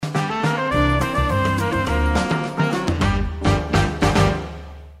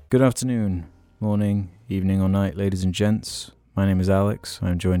Good afternoon, morning, evening or night, ladies and gents. My name is Alex.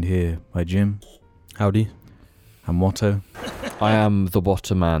 I'm joined here by Jim. Howdy. And Watto. I am the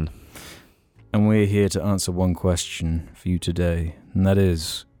Waterman. And we're here to answer one question for you today. And that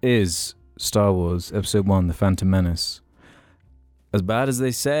is Star Wars Episode 1, The Phantom Menace as bad as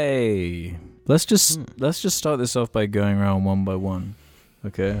they say? Let's just start this off by going around one by one.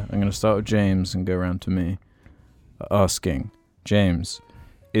 Okay? I'm going to start with James and go around to me. Asking, James,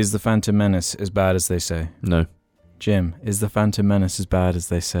 is The Phantom Menace as bad as they say? No. Jim, is The Phantom Menace as bad as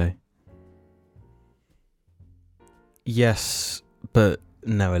they say? Yes, but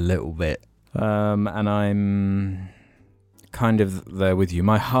no, a little bit. And I'm kind of there with you.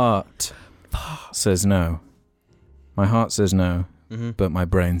 My heart says no. My heart says no, but my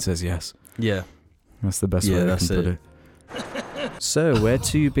brain says yes. Yeah. That's the best way I can put it. So, where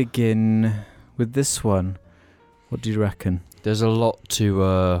to begin with this one? What do you reckon? There's a lot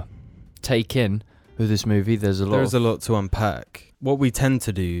to take in with this movie. There's a lot to unpack. What we tend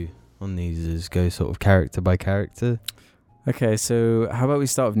to do on these is go sort of character by character. Okay, so how about we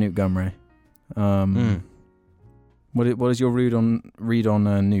start with Newt Gumray? What is your read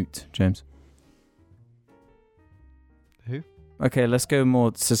on Newt, James? Who? Okay, let's go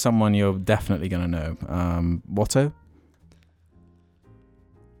more to someone you're definitely going to know. Watto?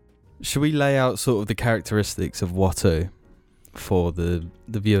 Should we lay out sort of the characteristics of Watto for the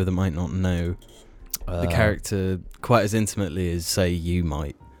viewer that might not know the character quite as intimately as, say, you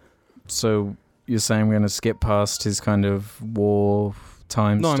might? So you're saying we're going to skip past his kind of war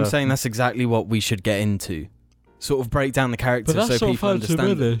time stuff? No, I'm saying that's exactly what we should get into. Sort of break down the character so people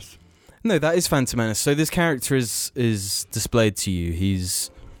understand it. No, that is Phantom Menace. So this character is displayed to you.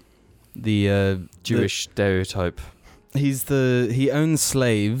 He's the Jewish stereotype. He owns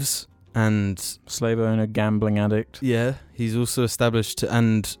slaves and slave owner, gambling addict. Yeah, he's also established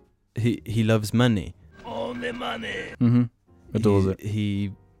and he loves money. Only money. Mm-hmm. Adores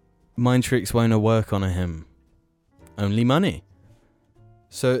it. Mind tricks won't work on him. Only money.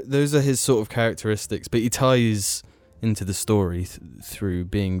 So those are his sort of characteristics, but he ties into the story through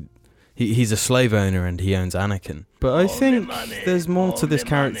being... He's a slave owner and he owns Anakin. But I think there's more to this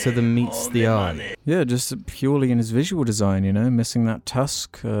character than meets the eye. Yeah, just purely in his visual design, missing that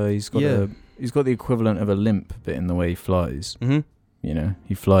tusk. He's got the equivalent of a limp bit in the way he flies. Mm-hmm.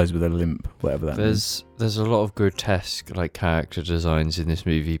 He flies with a limp, whatever that means. There's a lot of grotesque character designs in this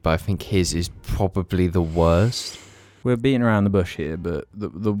movie, but I think his is probably the worst. We're beating around the bush here, but the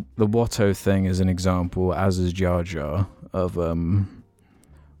Watto thing is an example, as is Jar Jar, of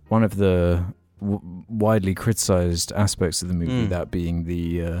one of the widely criticised aspects of the movie, that being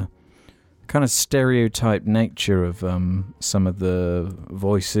the kind of stereotype nature of some of the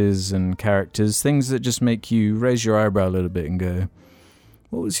voices and characters, things that just make you raise your eyebrow a little bit and go,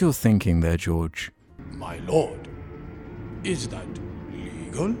 what was your thinking there, George? My lord, is that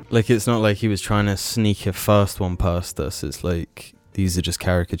legal? It's not like he was trying to sneak a fast one past us. It's like these are just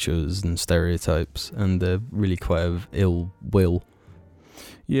caricatures and stereotypes, and they're really quite of ill will.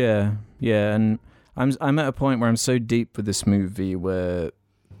 Yeah, and I'm at a point where I'm so deep with this movie where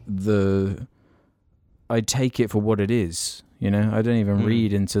I take it for what it is. I don't even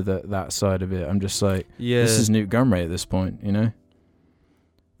read into that side of it. I'm just like, this is Newt Gumray at this point.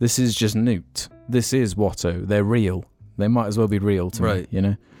 This is just Newt. This is Watto. They're real. They might as well be real to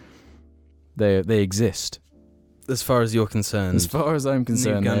me. They exist. As far as you're concerned. As far as I'm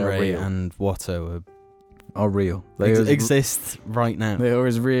concerned, Newt they are Gumray real. And Watto are real. They exist right now. They are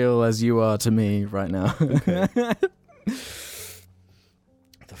as real as you are to me right now. Okay.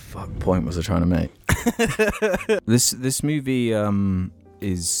 The fuck point was I trying to make? This movie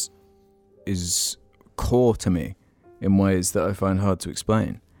is core to me in ways that I find hard to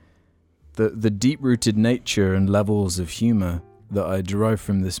explain. The deep-rooted nature and levels of humor that I derive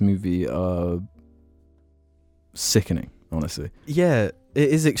from this movie are sickening, honestly. Yeah, it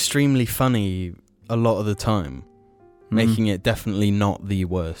is extremely funny a lot of the time, making it definitely not the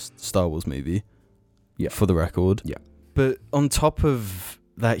worst Star Wars movie, for the record. Yeah. But on top of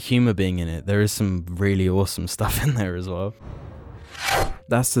that humour being in it, there is some really awesome stuff in there as well.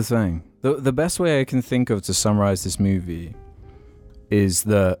 That's the thing. The best way I can think of to summarize this movie is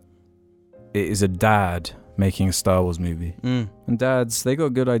that it is a dad making a Star Wars movie. And dads, they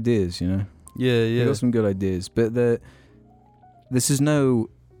got good ideas, Yeah. They got some good ideas. But this is no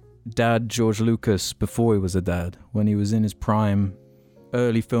dad George Lucas before he was a dad, when he was in his prime,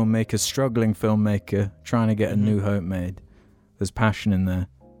 early filmmaker, struggling filmmaker, trying to get a New Hope made. There's passion in there.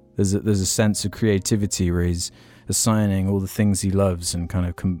 There's a sense of creativity where he's assigning all the things he loves and kind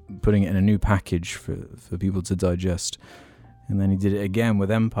of putting it in a new package for people to digest. and then he did it again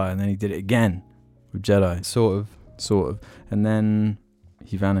with Empire, and then he did it again with Jedi. Sort of. And then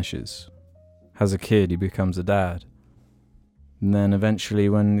he vanishes. Has a kid, he becomes a dad. And then eventually,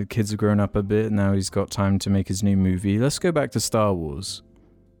 when the kids have grown up a bit, now he's got time to make his new movie. Let's go back to Star Wars.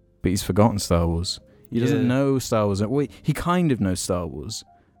 But he's forgotten Star Wars. He doesn't know Star Wars. Wait, he kind of knows Star Wars.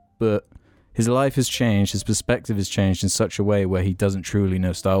 But his life has changed, his perspective has changed in such a way where he doesn't truly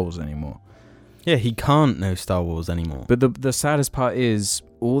know Star Wars anymore. Yeah, he can't know Star Wars anymore. But the saddest part is,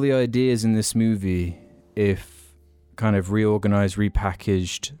 all the ideas in this movie, if kind of reorganized,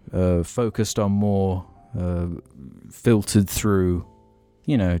 repackaged, focused on more, filtered through,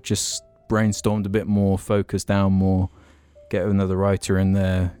 just brainstormed a bit more, focused down more, get another writer in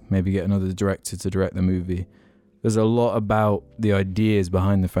there, maybe get another director to direct the movie. There's a lot about the ideas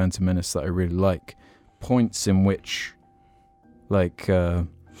behind The Phantom Menace that I really like. Points in which,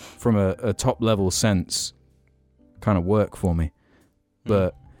 from a top-level sense, kind of work for me.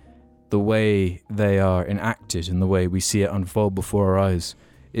 But the way they are enacted and the way we see it unfold before our eyes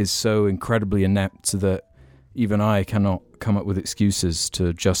is so incredibly inept that even I cannot come up with excuses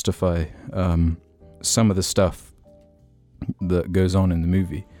to justify some of the stuff that goes on in the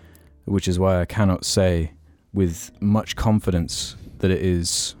movie, which is why I cannot say with much confidence that it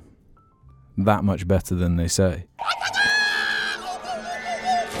is that much better than they say.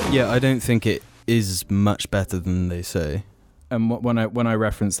 Yeah, I don't think it is much better than they say. And when I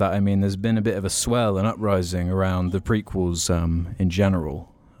reference that, I mean there's been a bit of a swell and uprising around the prequels in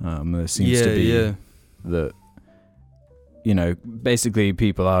general. There seems to be that, basically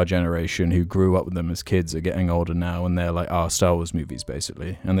people our generation who grew up with them as kids are getting older now, and they're like our Star Wars movies,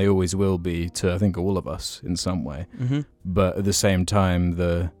 basically. And they always will be to, I think, all of us in some way. Mm-hmm. But at the same time,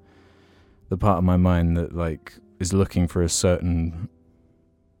 the part of my mind that, is looking for a certain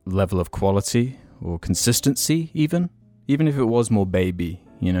level of quality or consistency, even if it was more baby,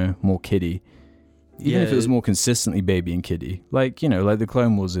 more kiddie. Even if it was more consistently baby and kiddie, like the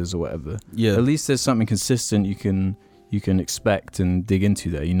Clone Wars is or whatever. Yeah. At least there's something consistent you can expect and dig into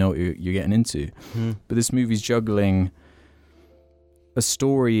there. You know what you're getting into. Mm. But this movie's juggling a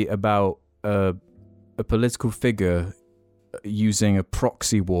story about a political figure using a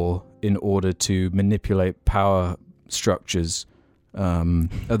proxy war in order to manipulate power structures,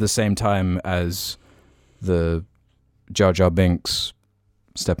 at the same time as the Jar Jar Binks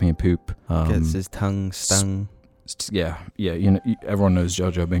stepping in poop. Gets his tongue stung. Yeah, everyone knows Jar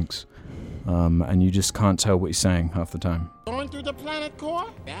Jar Binks. And you just can't tell what he's saying half the time. Going through the planet core?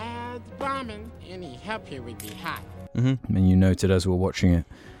 That's bombing. Any help here would be hot. Mm-hmm. And you noted as we're watching it,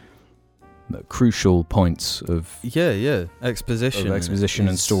 the crucial points of exposition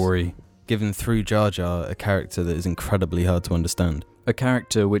and story given through Jar Jar, a character that is incredibly hard to understand. A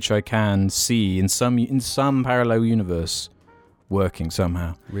character which I can see in some parallel universe working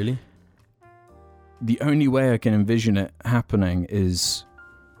somehow. Really? The only way I can envision it happening is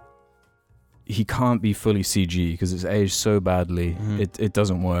he can't be fully CG because it's aged so badly. Mm-hmm. It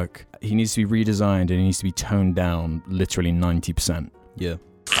doesn't work. He needs to be redesigned and he needs to be toned down literally 90%. Yeah.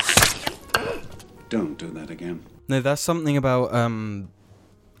 Don't do that again. No, that's something about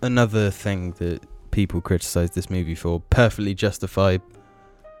another thing that people criticize this movie for. Perfectly justified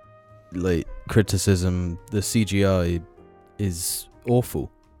criticism. The CGI is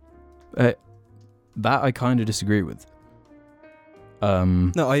awful. That I kind of disagree with.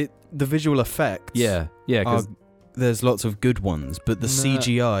 The visual effects. Yeah, because there's lots of good ones, but the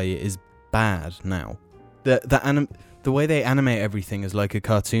CGI is bad now. The way they animate everything is like a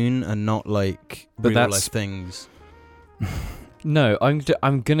cartoon and not like real life things. No,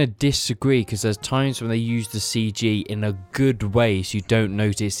 I'm gonna disagree because there's times when they use the CG in a good way, so you don't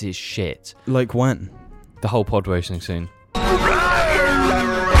notice it's shit. Like when? The whole pod racing scene.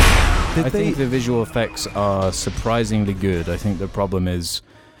 I think the visual effects are surprisingly good. I think the problem is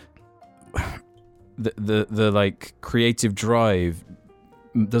the creative drive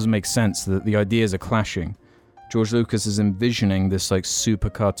doesn't make sense. The ideas are clashing. George Lucas is envisioning this super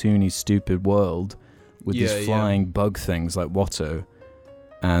cartoony, stupid world with these flying bug things like Watto,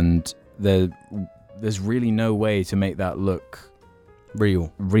 and there's really no way to make that look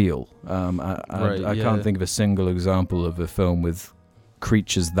real. I can't think of a single example of a film with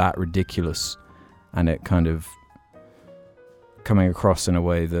creatures that ridiculous and it kind of coming across in a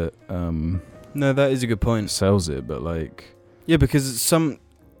way that no, that is a good point. Sells it, but because some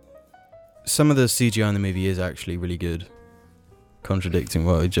of the CGI in the movie is actually really good, contradicting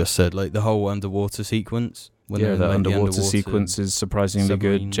what I just said. Like the whole underwater sequence. The underwater sequence is surprisingly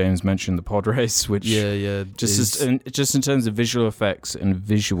submarine. good. James mentioned the pod race, which just in terms of visual effects and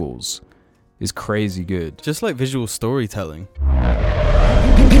visuals is crazy good. Just like visual storytelling.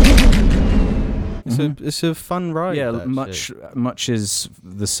 It's a fun ride. Yeah, actually. much is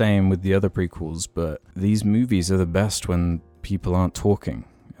the same with the other prequels, but these movies are the best when people aren't talking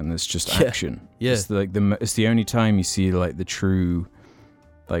and it's just action. Yeah. It's like it's the only time you see like the true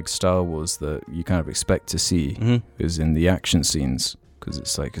like Star Wars that you kind of expect to see is in the action scenes, because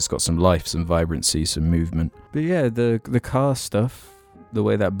it's like it's got some life, some vibrancy, some movement. But yeah, the car stuff, the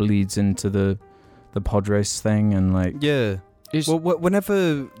way that bleeds into the pod race thing, and like Yeah. Well,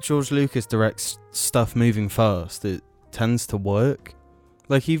 whenever George Lucas directs stuff moving fast, it tends to work.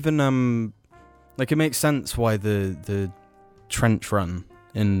 Like even like it makes sense why the trench run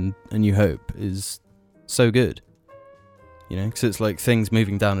in A New Hope is so good. You know, because it's like things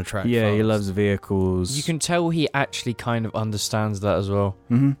moving down a track. Yeah, fast. he loves vehicles. You can tell he actually kind of understands that as well.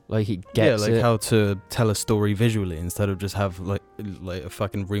 Mm-hmm. Like he gets like it. how to tell a story visually instead of just have like a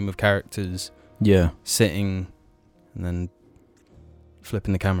fucking room of characters sitting and then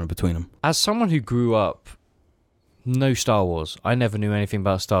flipping the camera between them. As someone who grew up, no Star Wars, I never knew anything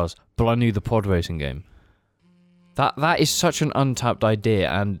about stars, but I knew the pod racing game. That is such an untapped idea,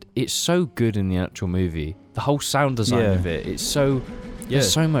 and it's so good in the actual movie. The whole sound design of it, it's so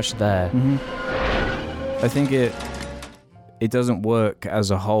there's so much there. I think it doesn't work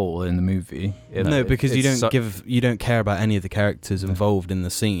as a whole in the movie. Because you don't care about any of the characters involved in the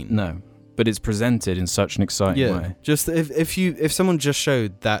scene. No, but it's presented in such an exciting way. Just if someone just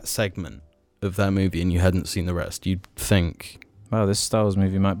showed that segment of that movie and you hadn't seen the rest, you'd think, wow, this Star Wars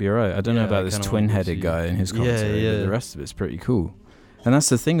movie might be alright. I don't know about this twin-headed guy and his commentary, but the rest of it's pretty cool. And that's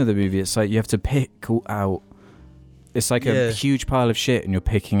the thing with the movie, it's like you have to pick out, it's like a huge pile of shit and you're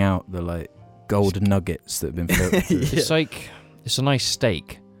picking out the like gold nuggets that have been filtered through. It's like, it's a nice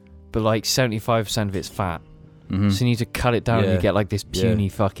steak, but like 75% of it's fat. So you need to cut it down and you get like this puny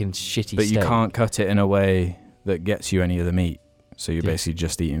fucking shitty but steak. you can't cut it in a way that gets you any of the meat, so you're basically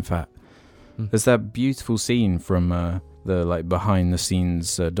just eating fat. There's that beautiful scene from the like behind the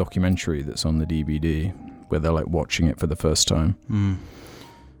scenes documentary that's on the DVD where they're like watching it for the first time, and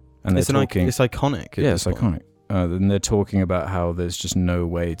they're talking. It's iconic. It's iconic. And they're talking about how there's just no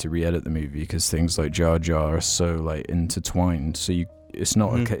way to re-edit the movie because things like Jar Jar are so like intertwined. So it's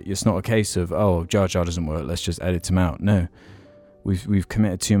not it's not a case of, oh, Jar Jar doesn't work, let's just edit him out. No, we've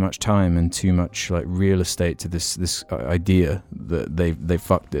committed too much time and too much like real estate to this idea that they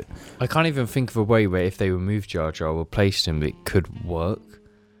fucked it. I can't even think of a way where if they removed Jar Jar or replaced him, it could work.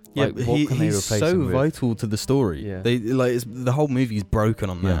 Yeah, like, what can they he's replace so him with? vital to the story. Yeah. They like the whole movie's broken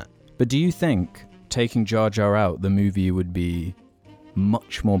on that. But do you think taking Jar Jar out, the movie would be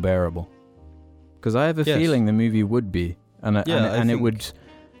much more bearable? Because I have a feeling the movie would be, and it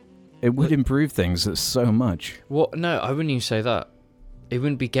would improve things so much. What? No, I wouldn't even say that. It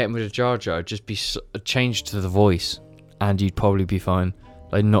wouldn't be getting rid of Jar Jar. It'd just be a change to the voice, and you'd probably be fine.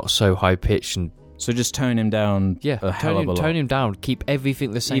 Like not so high pitched and. So just tone him down. Yeah, a hell of a lot. Tone him down. Keep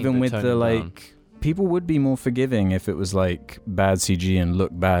everything the same. Even with the like, down. People would be more forgiving if it was like bad CG and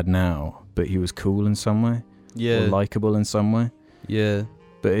looked bad now, but he was cool in some way. Or likable in some way. Yeah.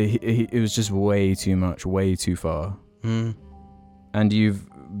 But it was just way too much, way too far. And you've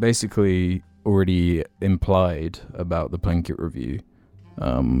basically already implied about the Plinkett review.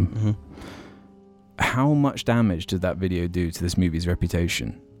 How much damage did that video do to this movie's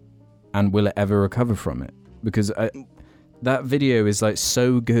reputation? And will it ever recover from it? Because that video is like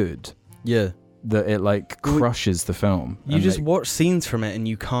so good that it like crushes the film. You just watch scenes from it and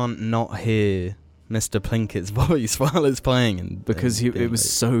you can't not hear Mr. Plinkett's voice while it's playing, because it was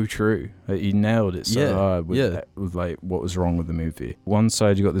so true. Like, he nailed it so hard with like what was wrong with the movie. One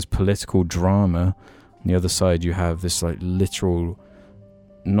side you got this political drama, on the other side you have this like literal,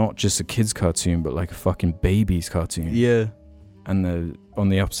 not just a kid's cartoon but like a fucking baby's cartoon. And they're on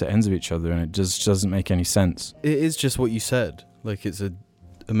the opposite ends of each other, and it just doesn't make any sense. It is just what you said. Like it's a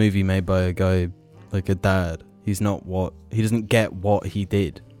movie made by a guy, like a dad. He doesn't get what he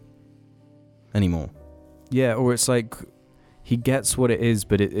did anymore. Yeah, or it's like he gets what it is,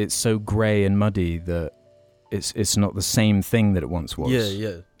 but it's so grey and muddy that it's not the same thing that it once was.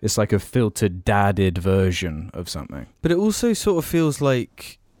 Yeah. It's like a filtered, dadded version of something. But it also sort of feels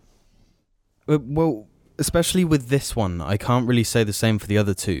like, well, especially with this one, I can't really say the same for the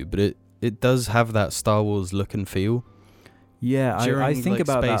other two, but it does have that Star Wars look and feel. Yeah, I think like,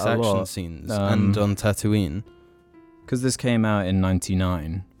 about space that a action lot. scenes and on Tatooine. Because this came out in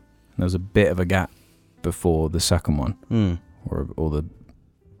 99. There was a bit of a gap before the second one, or the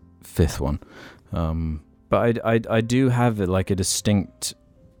fifth one. But I do have like a distinct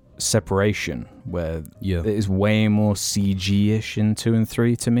separation where Yeah. it is way more CG-ish in 2 and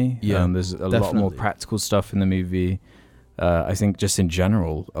 3 to me. Yeah, there's a lot more definitely. practical stuff in the movie. I think just in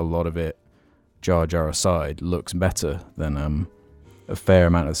general, a lot of it, Jar Jar aside, looks better than a fair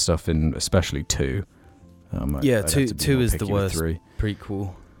amount of stuff in especially 2. I'd have to be 2 more is the picky with worst 3.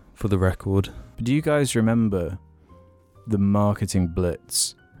 prequel for the record. But do you guys remember the marketing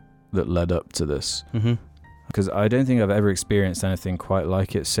blitz that led up to this? Mm-hmm. Because I don't think I've ever experienced anything quite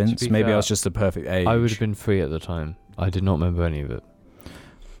like it since. be Maybe fair, I was just the perfect age. I would have been 3 at the time. I did not remember any of it.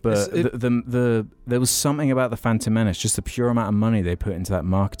 But there was something about the Phantom Menace, just the pure amount of money they put into that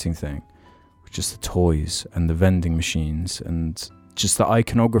marketing thing, with just the toys and the vending machines, and just the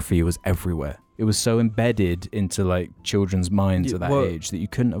iconography was everywhere. It was so embedded into like children's minds Yeah, at that well- age that you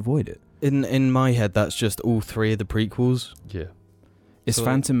couldn't avoid it. In my head, that's just all 3 of the prequels. Yeah. It's So,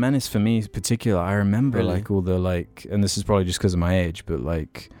 Phantom Menace for me in particular. I remember Really? like all the like, and this is probably just because of my age, but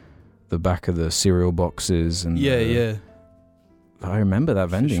like the back of the cereal boxes and Yeah. I remember that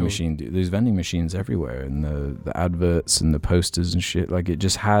vending sure. machine, dude. There's vending machines everywhere, and the adverts and the posters and shit. Like it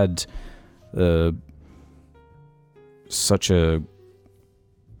just had such a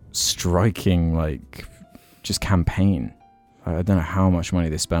striking like just campaign. I don't know how much money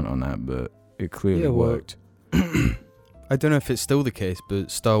they spent on that, but it clearly Yeah, well, worked. I don't know if it's still the case, but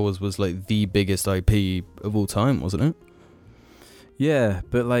Star Wars was like the biggest IP of all time, wasn't it? Yeah,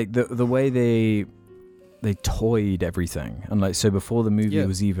 but like the way they toyed everything, and like so before the movie Yeah.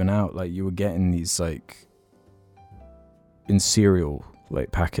 was even out, like you were getting these like in cereal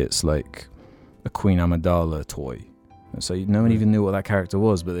like packets, like a Queen Amidala toy. So no one even knew what that character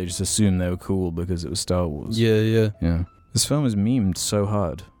was, but they just assumed they were cool because it was Star Wars. Yeah. Yeah. This film is memed so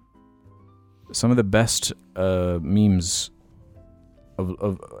hard. Some of the best memes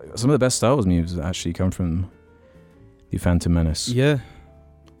of some of the best Star Wars memes actually come from the Phantom Menace. Yeah.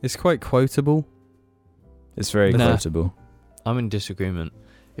 It's quite quotable. It's very Nah. quotable. I'm in disagreement.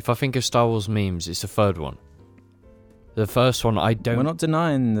 If I think of Star Wars memes, it's the third one. The first one, I don't. We're not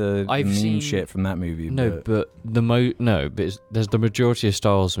denying the I've meme seen- shit from that movie. No, but but there's the majority of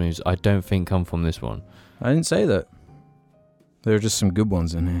Star Wars memes I don't think come from this one. I didn't say that. There are just some good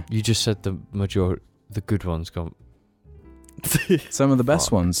ones in here. You just said the good ones come. Some of the best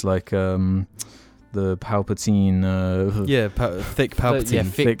Fuck. ones, like the Palpatine. Yeah, thick Palpatine. Yeah,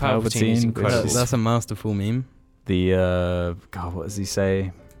 thick Palpatine is incredible. That's a masterful meme. The God, what does he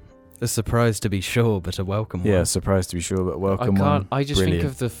say? A surprise to be sure, but a welcome Yeah, one. surprised to be sure, but welcome I can't. one. I just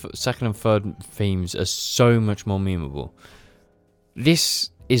Brilliant. think of the second and third themes as so much more memeable. This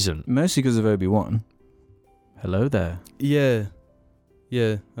isn't. Mostly because of Obi-Wan. Hello there. Yeah.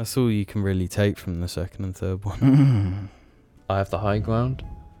 Yeah, that's all you can really take from the second and third one. I have the high ground.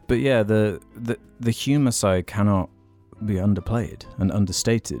 But yeah, the humor side cannot be underplayed and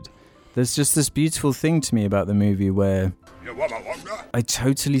understated. There's just this beautiful thing to me about the movie where I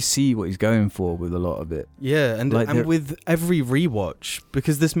totally see what he's going for with a lot of it. Yeah, and Like there- with every rewatch,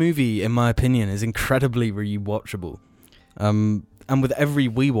 because this movie, in my opinion, is incredibly rewatchable. And with every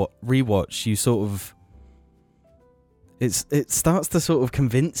rewatch, you sort of... It starts to sort of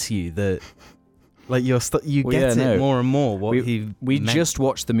convince you that... Like, you Well, get yeah, it no. more and more, what he We meant. just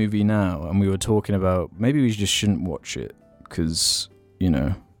watched the movie now, and we were talking about maybe we just shouldn't watch it because, you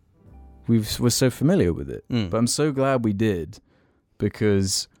know, we're so familiar with it. Mm. But I'm so glad we did,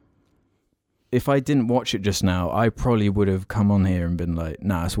 because if I didn't watch it just now, I probably would have come on here and been like,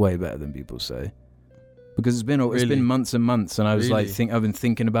 nah, it's way better than people say. Because it's Really? been months and months, and I was Really? like, I've been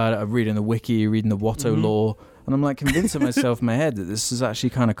thinking about it. I'm reading the wiki, reading the Watto Mhm. lore, and I'm like convincing myself in my head that this is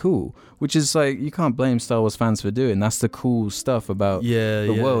actually kind of cool. Which is like, you can't blame Star Wars fans for doing. That's the cool stuff about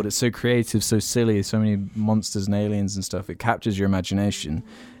the world. It's so creative, so silly, so many monsters and aliens and stuff. It captures your imagination,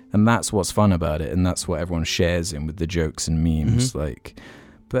 and that's what's fun about it, and that's what everyone shares in with the jokes and memes. Mhm. Like,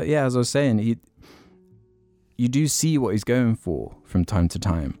 but yeah, as I was saying, you do see what he's going for from time to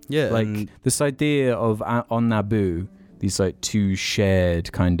time. Yeah, Like and- this idea of on Naboo, these like two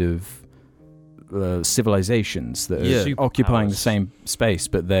shared kind of civilizations that Yeah. are occupying the Superpowers. same space,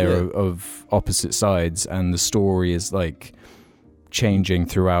 but they're Yeah. of opposite sides, and the story is like changing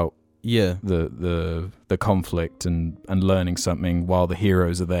throughout yeah. the conflict and learning something while the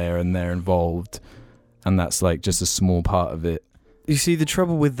heroes are there and they're involved, and that's like just a small part of it. You see, the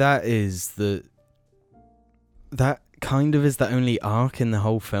trouble with that is that kind of is the only arc in the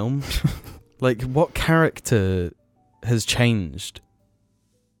whole film. Like, what character has changed?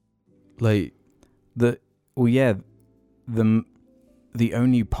 Like, The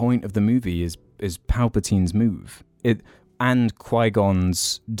only point of the movie is Palpatine's move. And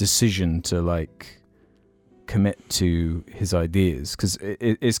Qui-Gon's decision to like commit to his ideas, because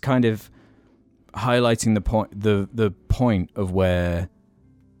it's kind of highlighting the point of where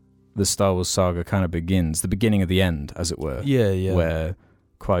the Star Wars saga kind of begins, the beginning of the end, as it were. Yeah. Where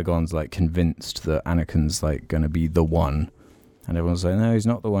Qui-Gon's like convinced that Anakin's like going to be the one, and everyone's like, no, he's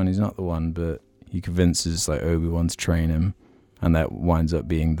not the one, but he convinces like Obi-Wan to train him, and that winds up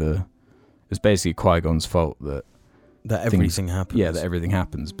being it's basically Qui-Gon's fault that everything happens. Yeah, that everything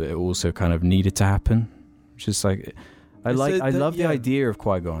happens, but it also kind of needed to happen. Which is like, I love the idea of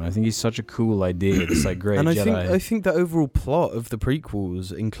Qui-Gon. I think he's such a cool idea. It's like great and Jedi. I think the overall plot of the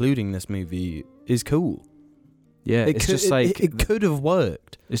prequels, including this movie, is cool. Yeah, It could have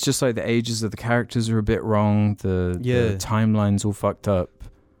worked. It's just like the ages of the characters are a bit wrong. The timeline's all fucked up.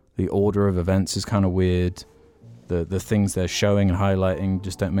 The order of events is kind of weird. The things they're showing and highlighting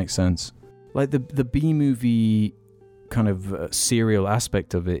just don't make sense. Like the B-movie kind of serial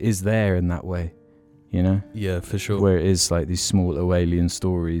aspect of it is there in that way, you know? Yeah, for sure. Where it is like these small little alien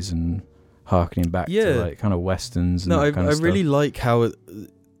stories and harkening back to like kind of westerns and that kind of stuff. I really like how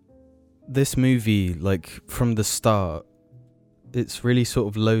this movie, like from the start, it's really sort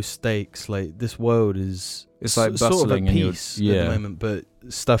of low stakes. Like this world is it's like sort of bustling at peace at the moment, but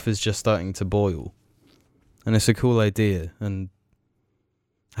stuff is just starting to boil. And it's a cool idea, and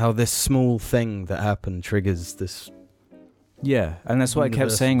how this small thing that happened triggers this. Yeah, and that's what I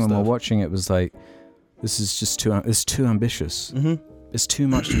kept saying when we were stuff. watching it, was like, this is just too ambitious. Mm-hmm. It's too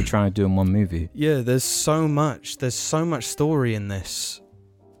much to be trying to do in one movie. Yeah, there's so much story in this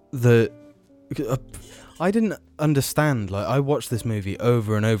that I didn't understand. Like, I watched this movie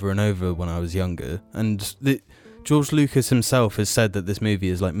over and over and over when I was younger, and George Lucas himself has said that this movie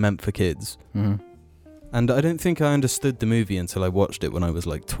is like meant for kids. Mm-hmm. And I don't think I understood the movie until I watched it when I was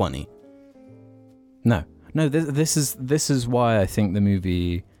like 20. No, this is why I think the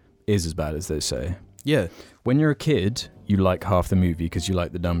movie is as bad as they say. Yeah. When you're a kid, you like half the movie because you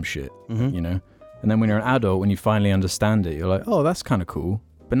like the dumb shit, Mm-hmm. you know? And then when you're an adult, when you finally understand it, you're like, oh, that's kind of cool.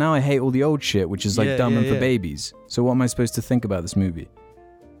 But now I hate all the old shit, which is like dumb and for babies. So what am I supposed to think about this movie?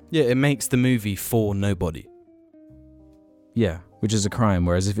 Yeah, it makes the movie for nobody. Yeah, which is a crime.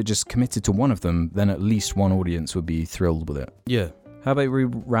 Whereas if it just committed to one of them, then at least one audience would be thrilled with it. Yeah. How about we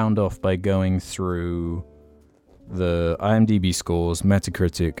round off by going through the IMDb scores,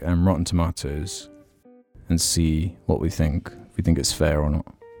 Metacritic, and Rotten Tomatoes, and see what we think, if we think it's fair or not.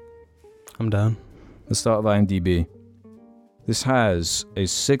 I'm down. Let's start with IMDb. This has a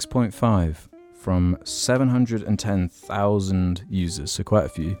 6.5 from 710,000 users, so quite a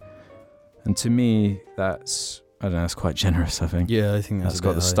few. And to me, that's quite generous, I think. Yeah, I think that's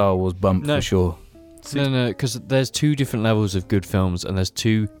got the Star Wars bump for sure. No, because there's two different levels of good films, and there's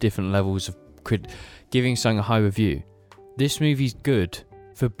two different levels of giving something a high review. This movie's good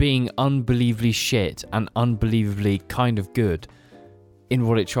for being unbelievably shit and unbelievably kind of good in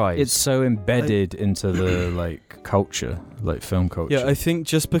what it tries. It's so embedded into the like culture, like film culture. Yeah, I think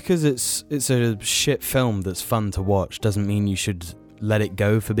just because it's a shit film that's fun to watch doesn't mean you should let it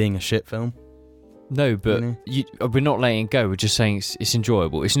go for being a shit film. No, but we're not letting it go. We're just saying it's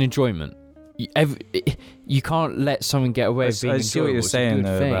enjoyable. It's an enjoyment. You can't let someone get away with being enjoyable. I see what you're saying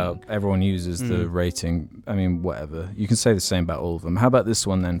though about everyone uses the rating. I mean, whatever. You can say the same about all of them. How about this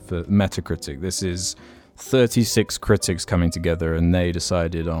one then for Metacritic? This is 36 critics coming together, and they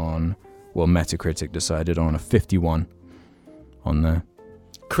decided on, well, Metacritic decided on a 51 on there.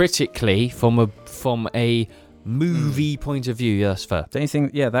 Critically, from a movie point of view, that's fair. Don't you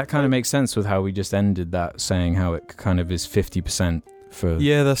think? Yeah, that kind of makes sense with how we just ended that, saying how it kind of is 50% for.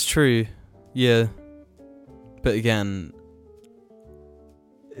 Yeah, that's true. Yeah, but again,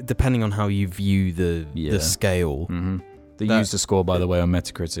 depending on how you view the scale. Mm-hmm. The user score, by the way, on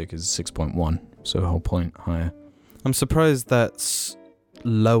Metacritic is 6.1, so a whole point higher. I'm surprised that's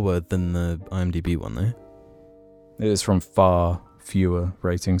lower than the IMDb one, though. It is from far fewer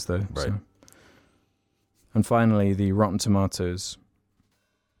ratings, though. Right. So. And finally, the Rotten Tomatoes,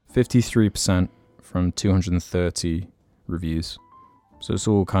 53% from 230 reviews. So it's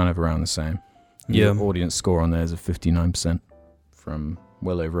all kind of around the same. And Yeah. The audience score on there is a 59% from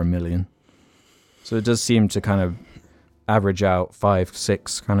well over 1 million. So it does seem to kind of average out 5,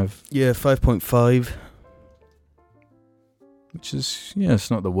 6 kind of. Yeah, 5.5. Which is, it's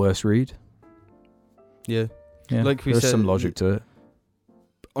not the worst read. Yeah. Yeah, Like we there's said, some logic to it.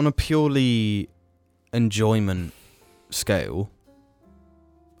 On a purely enjoyment scale,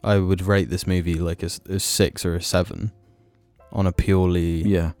 I would rate this movie like a 6 or a 7. On a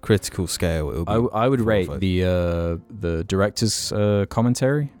purely critical scale, it would be I would rate 4 or 5. the director's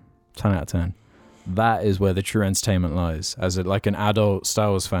commentary 10 out of 10. that is where the true entertainment lies. As like an adult Star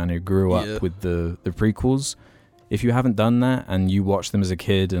Wars fan who grew up with the prequels, if you haven't done that and you watched them as a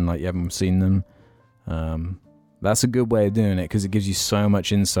kid and like you haven't seen them, that's a good way of doing it, because it gives you so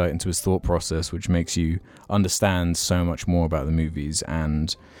much insight into his thought process, which makes you understand so much more about the movies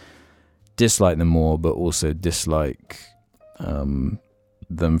and dislike them more, but also dislike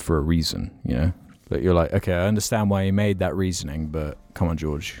them for a reason, you know? But you're like, okay, I understand why he made that reasoning, but come on,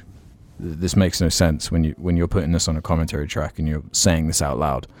 George, this makes no sense when you're putting this on a commentary track and you're saying this out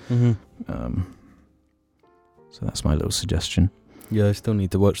loud. Mm-hmm. So that's my little suggestion. Yeah, I still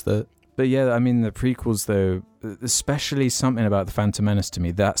need to watch that. But yeah, I mean, the prequels, though, especially something about the Phantom Menace to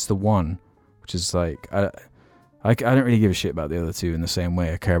me, that's the one, which is like, I don't really give a shit about the other two in the same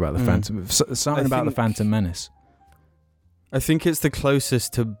way I care about the Phantom. Something about the Phantom Menace. I think it's the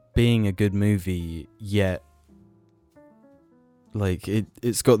closest to being a good movie yet. Like,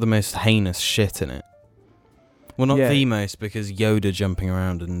 it's got the most heinous shit in it. Well, not the most, because Yoda jumping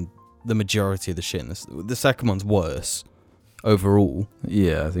around and the majority of the shit in this. The second one's worse overall.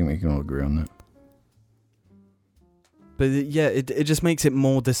 Yeah, I think we can all agree on that. But yeah, it just makes it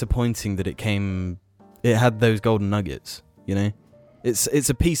more disappointing that it had those golden nuggets, you know? It's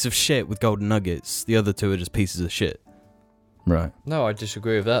a piece of shit with golden nuggets. The other two are just pieces of shit. Right. No, I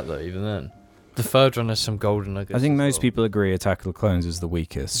disagree with that, though, even then. The third one has some golden nuggets. I think most people agree Attack of the Clones is the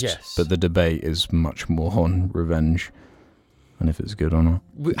weakest. Yes. But the debate is much more on Revenge and if it's good or not.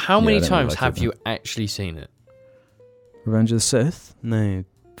 How many I don't times really like have it, you actually seen it? Revenge of the Sith? No,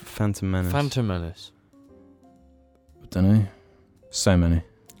 Phantom Menace. Phantom Menace. I don't know. So many.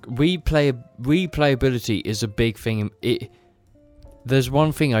 Replayability is a big thing. There's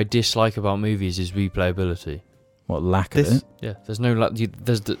one thing I dislike about movies is replayability. What, lack of it? Yeah, there's no you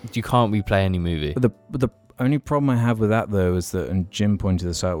can't replay any movie. But the only problem I have with that, though, is that, and Jim pointed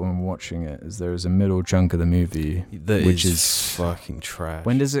this out when we were watching it, is there is a middle chunk of the movie which is fucking trash.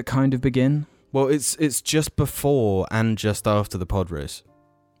 When does it kind of begin? Well, it's just before and just after the pod race.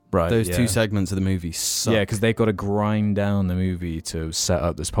 Right. Those two segments of the movie suck. Yeah, because they've got to grind down the movie to set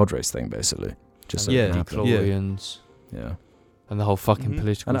up this pod race thing, basically. Just so it can happen. Chlorians. Yeah. And the whole fucking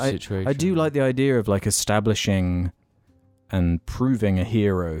political and situation. I do like the idea of like establishing and proving a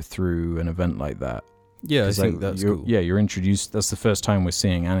hero through an event like that. Yeah, I think that's cool. Yeah, you're introduced. That's the first time we're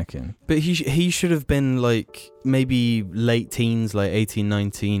seeing Anakin. But he should have been like maybe late teens, like 18,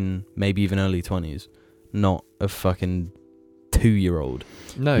 19, maybe even early 20s. Not a fucking 2-year-old.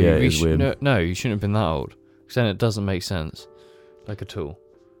 No, yeah, you shouldn't have been that old. Because then it doesn't make sense. Like at all.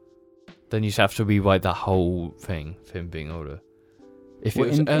 Then you have to rewrite that whole thing for him being older. If it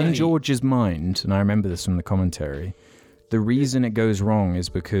was in George's mind, and I remember this from the commentary, the reason it goes wrong is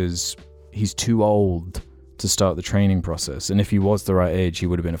because he's too old to start the training process. And if he was the right age, he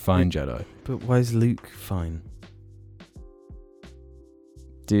would have been a fine Jedi. But why is Luke fine?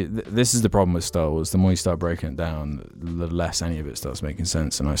 Dude, this is the problem with Star Wars. The more you start breaking it down, the less any of it starts making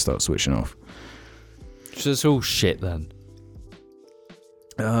sense, and I start switching off. So it's all shit then?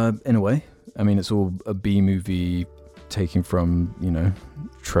 In a way. I mean, it's all a B-movie taking from,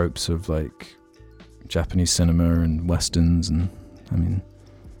 tropes of like Japanese cinema and westerns, and I mean,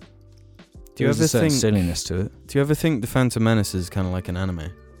 do you ever think silliness to it? Do you ever think the Phantom Menace is kind of like an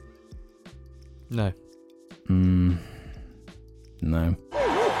anime? No. No.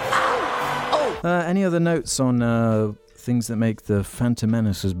 Any other notes on things that make the Phantom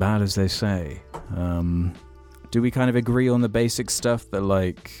Menace as bad as they say? Do we kind of agree on the basic stuff that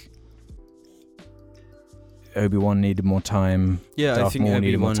like Obi-Wan needed more time? Yeah, Darth I think Maul Obi-Wan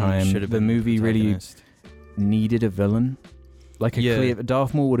needed more time. should have been the movie really needed a villain, like a clear.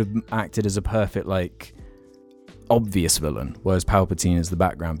 Darth Maul would have acted as a perfect, like, obvious villain, whereas Palpatine is the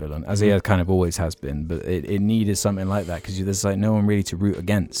background villain, as he kind of always has been. But it needed something like that because there's like no one really to root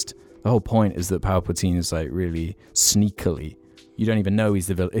against. The whole point is that Palpatine is like really sneakily. You don't even know he's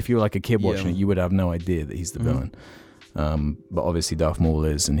the villain. If you're like a kid watching it, you would have no idea that he's the villain. But obviously Darth Maul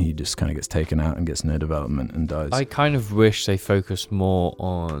is, and he just kind of gets taken out and gets no development and dies. I kind of wish they focused more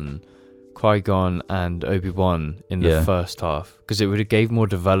on Qui-Gon and Obi-Wan in the first half, because it would have gave more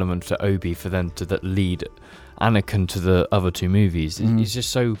development to Obi for them to lead Anakin to the other two movies. It's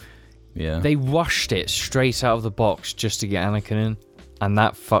just so... Yeah. They rushed it straight out of the box just to get Anakin in, and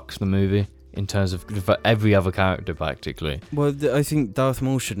that fucks the movie in terms of every other character practically. Well, I think Darth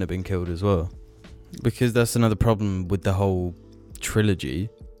Maul shouldn't have been killed as well, because that's another problem with the whole trilogy.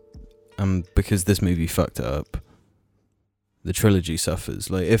 Because this movie fucked it up, the trilogy suffers.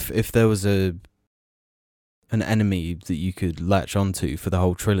 Like if there was an enemy that you could latch onto for the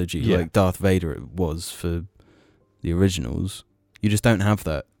whole trilogy, like Darth Vader was for the originals, you just don't have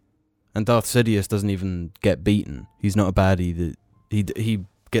that. And Darth Sidious doesn't even get beaten. He's not a baddie. He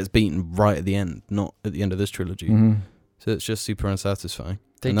gets beaten right at the end, not at the end of this trilogy. Mm-hmm. So it's just super unsatisfying.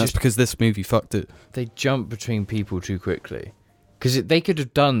 They And that's just because this movie fucked it. they jump between people too quickly. Because they could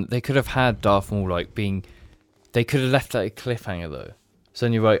have had Darth Maul like being. They could have left that a cliffhanger though. So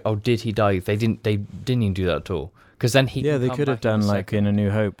then you're right. Oh, did he die? They didn't even do that at all. Because then he. Yeah, can they come could have back in done a like second. in A New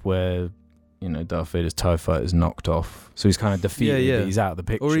Hope where, you know, Darth Vader's TIE fighter is knocked off. So he's kind of defeated, Yeah. but he's out of the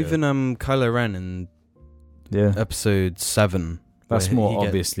picture. Or even Kylo Ren in yeah. Episode 7. That's where more he gets-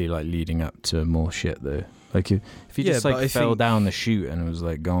 obviously like leading up to more shit though. Like if he Yeah, just but like I fell think- down the chute and was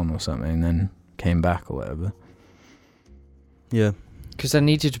like gone or something and then came back or whatever. Yeah. Because there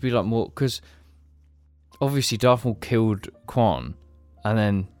needed to be like more. Because obviously Darth Maul killed Quan, and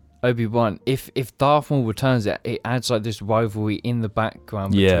then Obi-Wan. If Darth Maul returns, it adds like this rivalry in the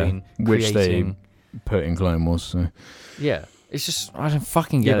background Yeah, between which they- creating. Put in Clone Wars. So. Yeah, it's just I don't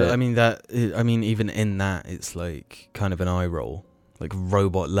fucking Yeah, get but it. I mean, even in that, it's like kind of an eye roll. Like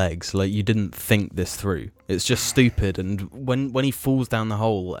robot legs. Like you didn't think this through. It's just stupid. And when he falls down the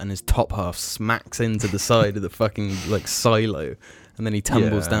hole and his top half smacks into the side of the fucking like silo, and then he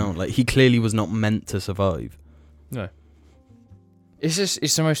tumbles Yeah. down. Like he clearly was not meant to survive. No.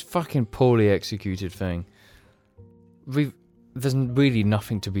 It's the most fucking poorly executed thing. There's really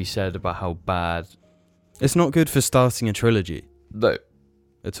nothing to be said about how bad. It's not good for starting a trilogy No.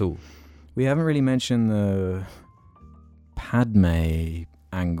 at all. We haven't really mentioned the Padme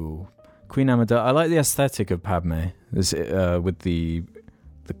angle. Queen Amidala. I like the aesthetic of Padme. With the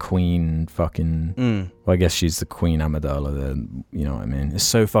Queen fucking. Well, I guess she's the Queen Amidala. Then you know what I mean. It's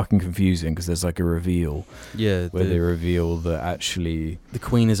so fucking confusing because there's like a reveal Yeah, where they reveal that actually the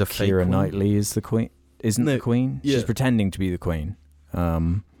Queen is a fake Keira queen. Knightley is the Queen. Isn't No, the Queen? yeah. She's pretending to be the Queen.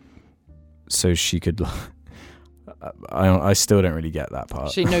 So she could. I still don't really get that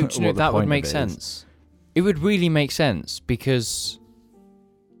part. See, no, do you know, what the that would point of make it is. sense. It would really make sense because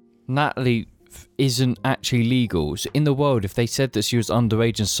Natalie isn't actually legal. So in the world, if they said that she was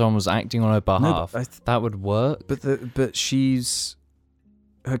underage and someone was acting on her No, behalf, but that would work. but she's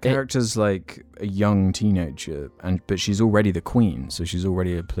her character's like a young teenager, but she's already the Queen, so she's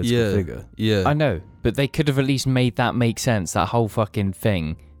already a political figure. Yeah. I know, but they could have at least made that make sense, that whole fucking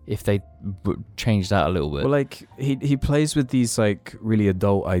thing, if they changed that a little bit. Well, like he plays with these like really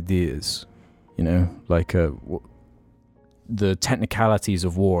adult ideas, you know, like the technicalities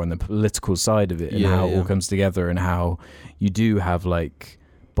of war and the political side of it, and how it all comes together, and how you do have like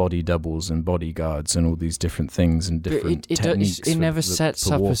body doubles and bodyguards and all these different things and different techniques. It never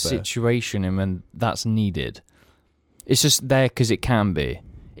sets up a situation in when that's needed. It's just there because it can be.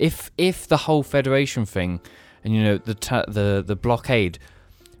 If the whole Federation thing, and you know the blockade,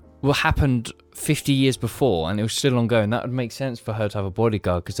 happened 50 years before and it was still ongoing, that would make sense for her to have a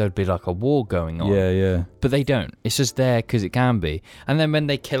bodyguard because there would be like a war going on. Yeah. But they don't. It's just there because it can be. And then when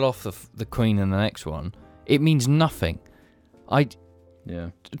they kill off the Queen in the next one, it means nothing. It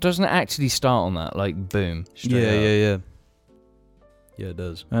doesn't actually start on that, like, boom. straight up. Yeah, it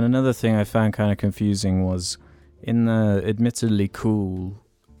does. And another thing I found kind of confusing was in the admittedly cool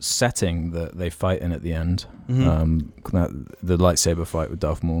setting that they fight in at the end, the lightsaber fight with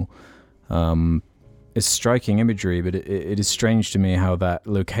Darth Maul. It's striking imagery, but it is strange to me how that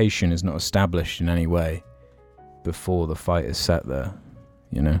location is not established in any way before the fight is set there.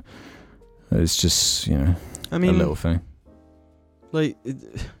 You know, it's just, you know, I mean, a little thing. Like,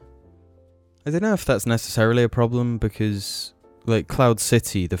 I don't know if that's necessarily a problem because, like, Cloud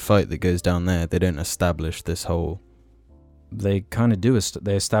City, the fight that goes down there, they don't establish this whole. They kind of do.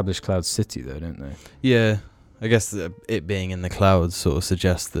 They establish Cloud City, though, don't they? Yeah, I guess it being in the clouds sort of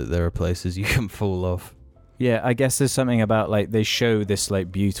suggests that there are places you can fall off. Yeah, I guess there's something about, like, they show this,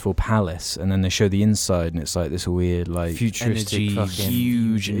 like, beautiful palace, and then they show the inside, and it's, like, this weird, like... Futuristic energy, fucking...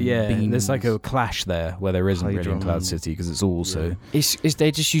 huge... Yeah, beams, there's, like, a clash there where there isn't really in Cloud Hydron. City, because it's all so... Is they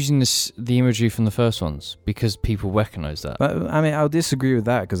just using the imagery from the first ones because people recognise that? But, I mean, I'll disagree with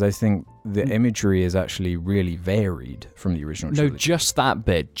that, because I think the imagery is actually really varied from the original No, trilogy. just that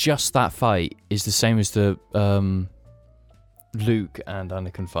bit, just that fight is the same as the Luke and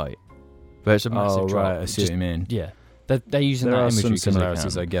Anakin fight. But it's a massive Oh, drop. right, I see what you mean. Yeah. They're using There that are imagery some 'cause they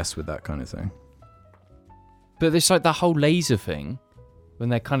similarities, can. I guess, with that kind of thing. But it's like that whole laser thing, when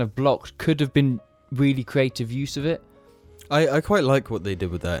they're kind of blocked, could have been really creative use of it. I quite like what they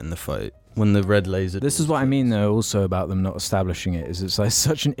did with that in the fight when the red laser. This is what I mean, though, also about them not establishing it, is it's like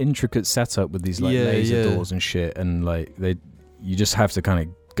such an intricate setup with these like Yeah, laser yeah. doors and shit, and like you just have to kind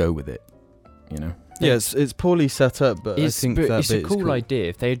of go with it, you know. Yeah, it's poorly set up, but I think that it's bit a cool is cool. idea.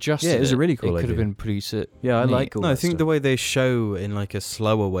 If they adjusted Yeah, it was a really cool it could have idea. been pretty sick. Yeah, I neat. like all No, that I think stuff. the way they show in like a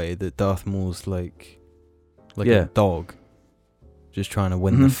slower way that Darth Maul's like Yeah. a dog, just trying to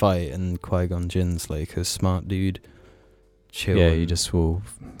win the Mhm. fight, and Qui-Gon Jinn's like a smart dude, chill. Yeah, and- you just will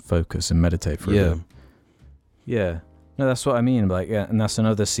focus and meditate for a yeah. bit. Yeah. No, that's what I mean. Like, yeah, and that's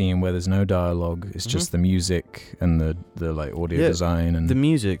another scene where there's no dialogue. It's just the music and the like audio Yeah, design and The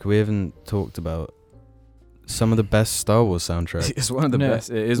music we haven't talked about. Some of the best Star Wars soundtracks. it's one of the best.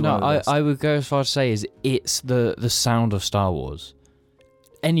 It is No, one of the best. I would go as far as to say is it's the sound of Star Wars.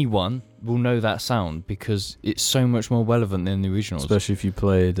 Anyone will know that sound because it's so much more relevant than the originals. Especially if you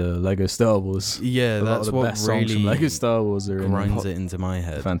played Lego Star Wars. Yeah, A lot that's of the what best songs from really Lego Star Wars are in grinds it into my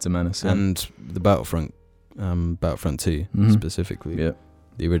head. Phantom Menace. Yeah. And the Battlefront 2 Mhm. specifically, Yeah.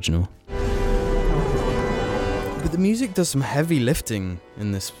 the original. But the music does some heavy lifting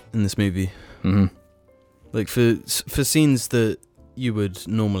in this movie. hmm Like for scenes that you would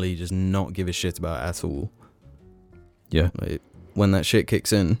normally just not give a shit about at all. Yeah. Like when that shit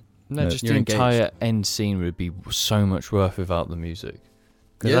kicks in. No, No, just the you're engaged. entire end scene would be so much worth without the music.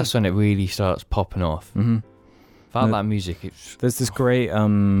 Because Yeah. that's when it really starts popping off. hmm Without No. that music, it's There's this great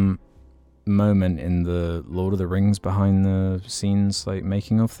moment in the Lord of the Rings behind the scenes like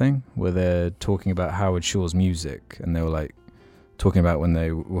making of thing where they're talking about Howard Shore's music, and they were like talking about when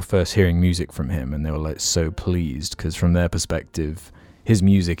they were first hearing music from him, and they were like so pleased because from their perspective his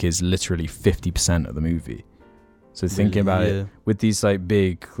music is literally 50% of the movie. So thinking about it with these like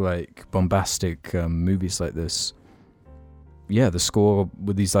big like bombastic movies like this, yeah, the score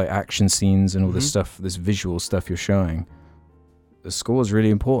with these like action scenes and all this Mhm. stuff, this visual stuff you're showing, the score is really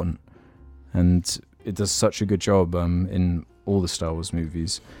important, and it does such a good job in all the Star Wars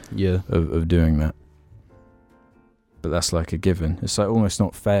movies Yeah. of doing that. But that's like a given. It's like almost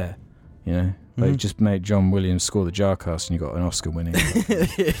not fair, you know. Like Mhm. just made John Williams score the Jarcast and you got an Oscar-winning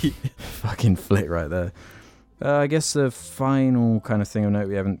fucking flick right there. I guess the final kind of thing of note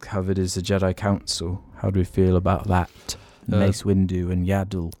we haven't covered is the Jedi Council. How do we feel about that? Mace Windu and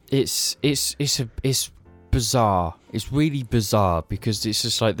Yaddle. it's bizarre. It's really bizarre because it's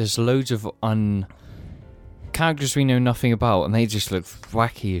just like there's loads of characters we know nothing about, and they just look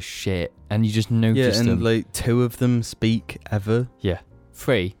wacky as shit, and you just Yeah, notice and them. like 2 of them speak ever.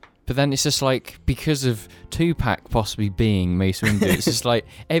 Three. But then it's just like, because of Tupac possibly being Mace Windu, it's just like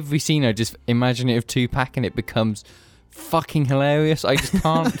every scene I just imagine it of Tupac and it becomes fucking hilarious. I just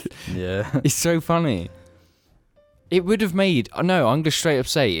can't. Yeah. It's so funny. It would have made... No, I'm going to straight up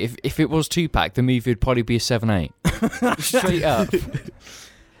say, if it was Tupac, the movie would probably be a 7-8. Straight up.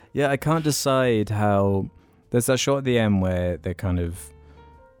 Yeah, I can't decide how... There's that shot at the end where they're kind of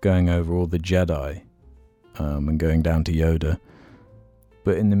going over all the Jedi and going down to Yoda.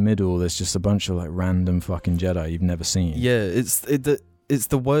 But in the middle, there's just a bunch of like random fucking Jedi you've never seen. Yeah, it's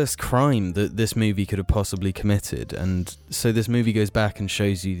the worst crime that this movie could have possibly committed, and so this movie goes back and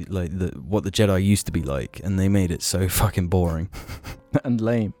shows you like what the Jedi used to be like, and they made it so fucking boring. And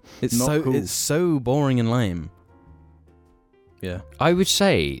lame. It's Not so cool. it's so boring and lame. Yeah. I would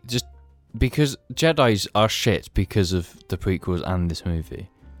say, just because Jedis are shit because of the prequels and this movie.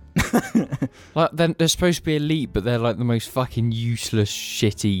 Like, they're supposed to be elite, but they're like the most fucking useless,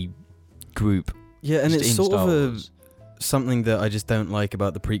 shitty group. Yeah, and just it's in sort Star of Wars. something that I just don't like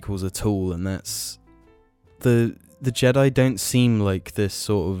about the prequels at all, and that's the Jedi don't seem like this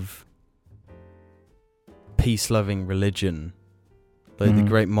sort of peace-loving religion, like the Mhm.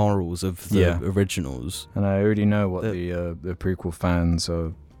 great morals of the Yeah. originals. And I already know what the prequel fans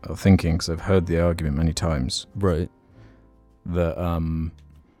are thinking, because I've heard the argument many times. Right. That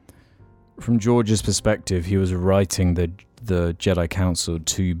from George's perspective, he was writing the Jedi Council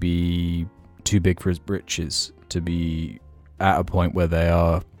to be too big for his britches, to be at a point where they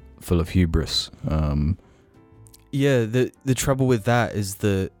are full of hubris. Yeah, the trouble with that is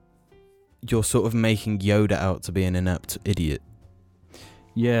that you're sort of making Yoda out to be an inept idiot.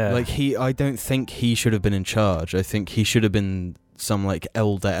 Yeah, Like I don't think he should have been in charge. I think he should have been some like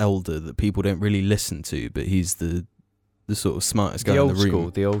elder that people don't really listen to, but he's the sort of smartest guy The in old the room.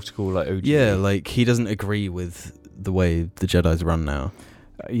 school, the old school like OG. Yeah, like he doesn't agree with the way the Jedi's run now.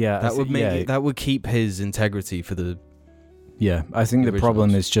 yeah, That would make that would keep his integrity for the Yeah, I think the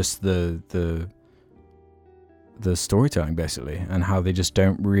problem originals. is just the storytelling, basically, and how they just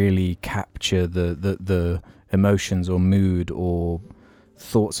don't really capture the emotions or mood or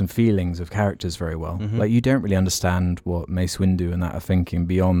thoughts and feelings of characters very well. Mhm. Like, you don't really understand what Mace Windu and that are thinking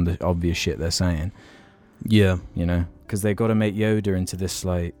beyond the obvious shit they're saying, yeah. you know? Because they've got to make Yoda into this,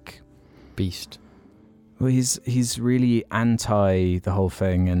 like... beast. Well, he's really anti the whole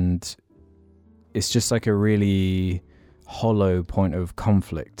thing, and it's just like a really hollow point of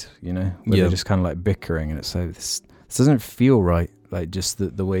conflict, you know, where Yeah. they're just kind of like bickering, and it's like this doesn't feel right. Like just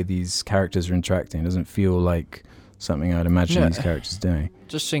the way these characters are interacting doesn't feel like something I'd imagine No. these characters doing.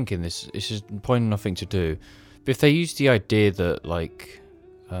 Just thinking this is point nothing to do. But if they use the idea that like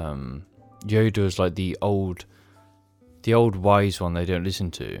Yoda is like the old wise one they don't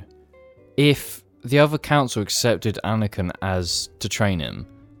listen to, if the other council accepted Anakin as to train him,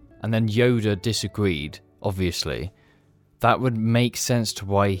 and then Yoda disagreed, obviously, that would make sense to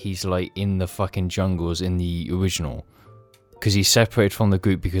why he's like in the fucking jungles in the original. Because he's separated from the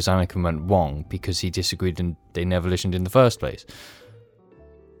group because Anakin went wrong because he disagreed and they never listened in the first place.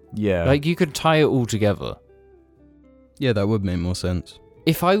 Yeah. Like, you could tie it all together. Yeah, that would make more sense.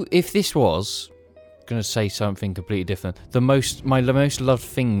 If this was gonna say something completely different, my most loved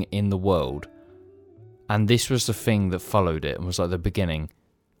thing in the world, and this was the thing that followed it and was like the beginning,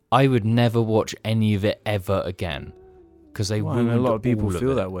 I would never watch any of it ever again because they Well, ruined and a lot of people all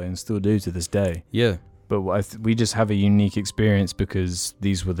feel it. that way and still do to this day. Yeah. But we just have a unique experience because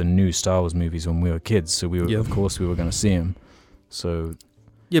these were the new Star Wars movies when we were kids. So we were, Yeah. of course, we were going to see them. So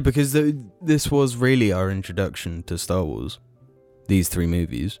Yeah, because this was really our introduction to Star Wars. These 3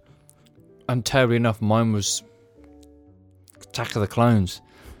 movies. And terribly enough, mine was Attack of the Clones.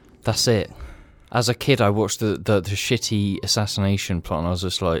 That's it. As a kid, I watched the shitty assassination plot, and I was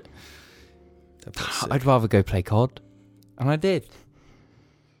just like, I'd rather go play COD, and I did.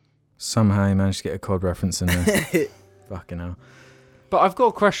 somehow you managed to get a COD reference in there. Fucking hell. But I've got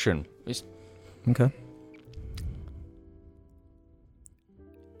a question. Okay.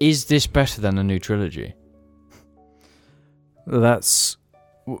 Is this better than a new trilogy? That's...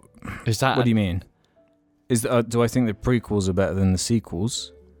 Is that What do you mean? Do I think the prequels are better than the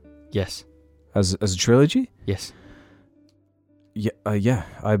sequels Yes. as a trilogy? Yes. Yeah.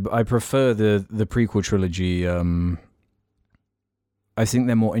 I prefer the prequel trilogy. I think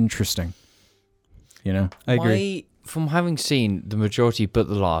they're more interesting. You know? I agree. From having seen the majority but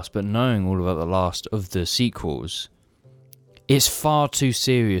the last, but knowing all about the last of the sequels, it's far too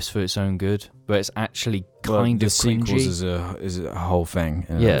serious for its own good, but it's actually kind the of sequels cringy. is a whole thing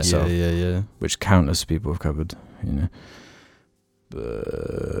in and of Yeah. itself, Yeah. which countless people have covered, you know. But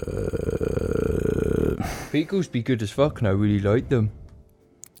Prequels be good as fuck and I really like them.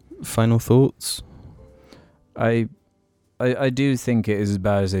 Final thoughts? I do think it is as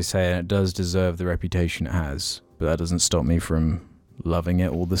bad as they say, and it does deserve the reputation it has, but that doesn't stop me from loving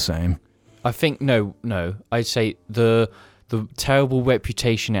it all the same. I think, no, I'd say the terrible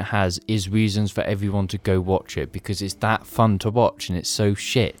reputation it has is reasons for everyone to go watch it, because it's that fun to watch and it's so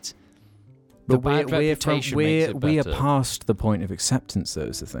shit. The bad reputation makes it we are better. past the point of acceptance, though,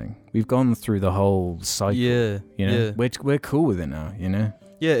 is the thing. We've gone through the whole cycle. Yeah. You know? We're cool with it now, you know?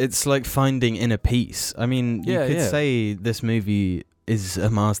 Yeah, it's like finding inner peace. I mean, you could say this movie is a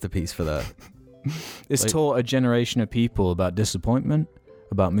masterpiece for that. It's Like- taught a generation of people about disappointment,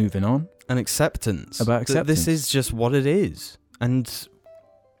 about moving on. And acceptance. About That this acceptance. is just what it is. And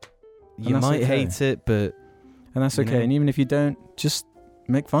you that's might okay. hate it, but... And that's You okay. know? And even if you don't, just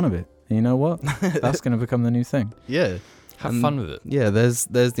make fun of it. And you know what? That's going to become the new thing. Yeah. Have And- fun with it. Yeah, there's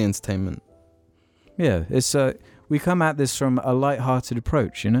the entertainment. Yeah, it's we come at this from a light-hearted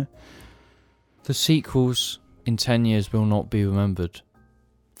approach, you know? The sequels in 10 years will not be remembered.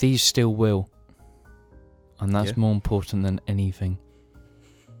 These still will. And that's Yeah. more important than anything.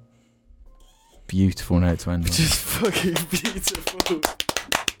 Beautiful note to end on. Just fucking beautiful.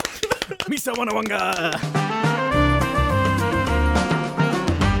 Misa Wanawanga!